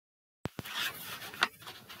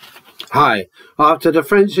Hi. After the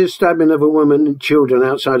frenzied stabbing of a woman and children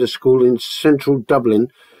outside a school in central Dublin,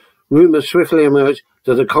 rumours swiftly emerged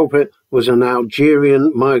that the culprit was an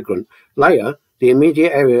Algerian migrant. Later, the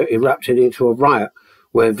immediate area erupted into a riot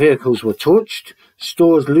where vehicles were torched,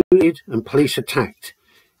 stores looted and police attacked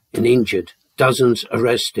and injured, dozens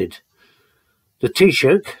arrested. The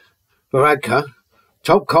Taoiseach, Varadkar,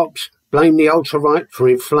 top cops blamed the ultra-right for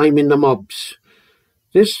inflaming the mobs.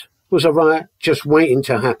 This was a riot just waiting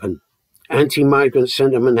to happen. Anti-migrant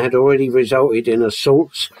sentiment had already resulted in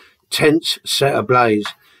assaults, tents set ablaze.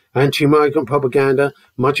 Anti-migrant propaganda,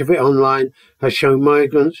 much of it online, has shown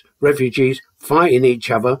migrants, refugees fighting each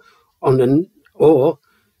other or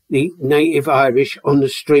the native Irish on the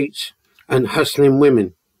streets and hustling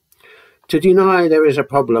women. To deny there is a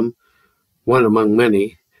problem, one among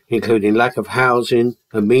many, including lack of housing,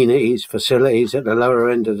 amenities, facilities at the lower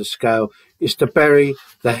end of the scale, is to bury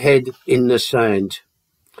the head in the sand.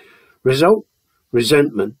 Result?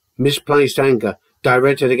 Resentment, misplaced anger,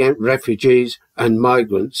 directed against refugees and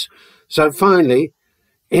migrants. So finally,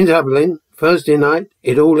 in Dublin, Thursday night,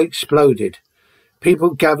 it all exploded.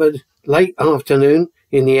 People gathered late afternoon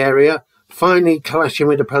in the area, finally clashing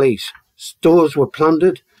with the police. Stores were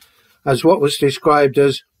plundered as what was described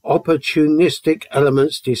as opportunistic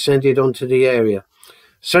elements descended onto the area.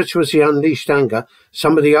 Such was the unleashed anger,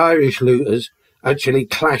 some of the Irish looters actually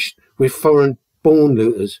clashed with foreign-born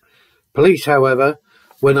looters. Police, however,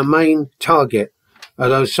 were the main target,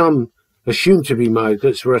 although some assumed to be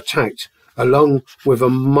migrants were attacked, along with a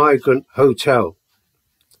migrant hotel.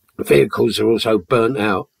 Vehicles are also burnt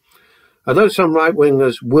out. Although some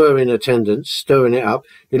right-wingers were in attendance, stirring it up,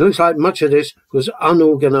 it looks like much of this was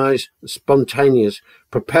unorganised, spontaneous,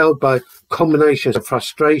 propelled by combinations of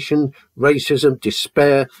frustration, racism,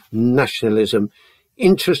 despair, nationalism.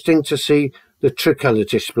 Interesting to see the tricolour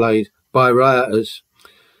displayed by rioters.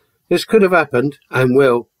 This could have happened, and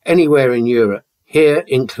will, anywhere in Europe, here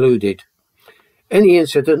included. Any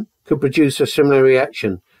incident could produce a similar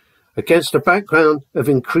reaction. Against the background of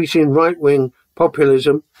increasing right-wing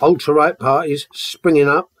populism, ultra-right parties springing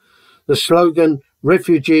up, the slogan,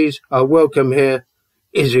 "Refugees are welcome here,"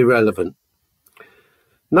 is irrelevant.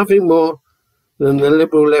 Nothing more than the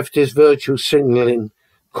liberal leftist virtue signalling,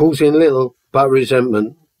 causing little but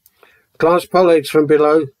resentment. Class politics from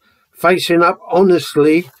below, facing up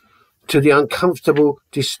honestly to the uncomfortable,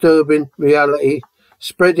 disturbing reality,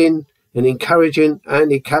 spreading and encouraging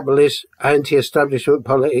anti-capitalist, anti-establishment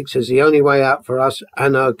politics as the only way out for us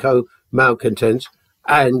anarcho-malcontents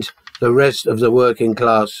and the rest of the working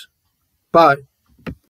class. Bye.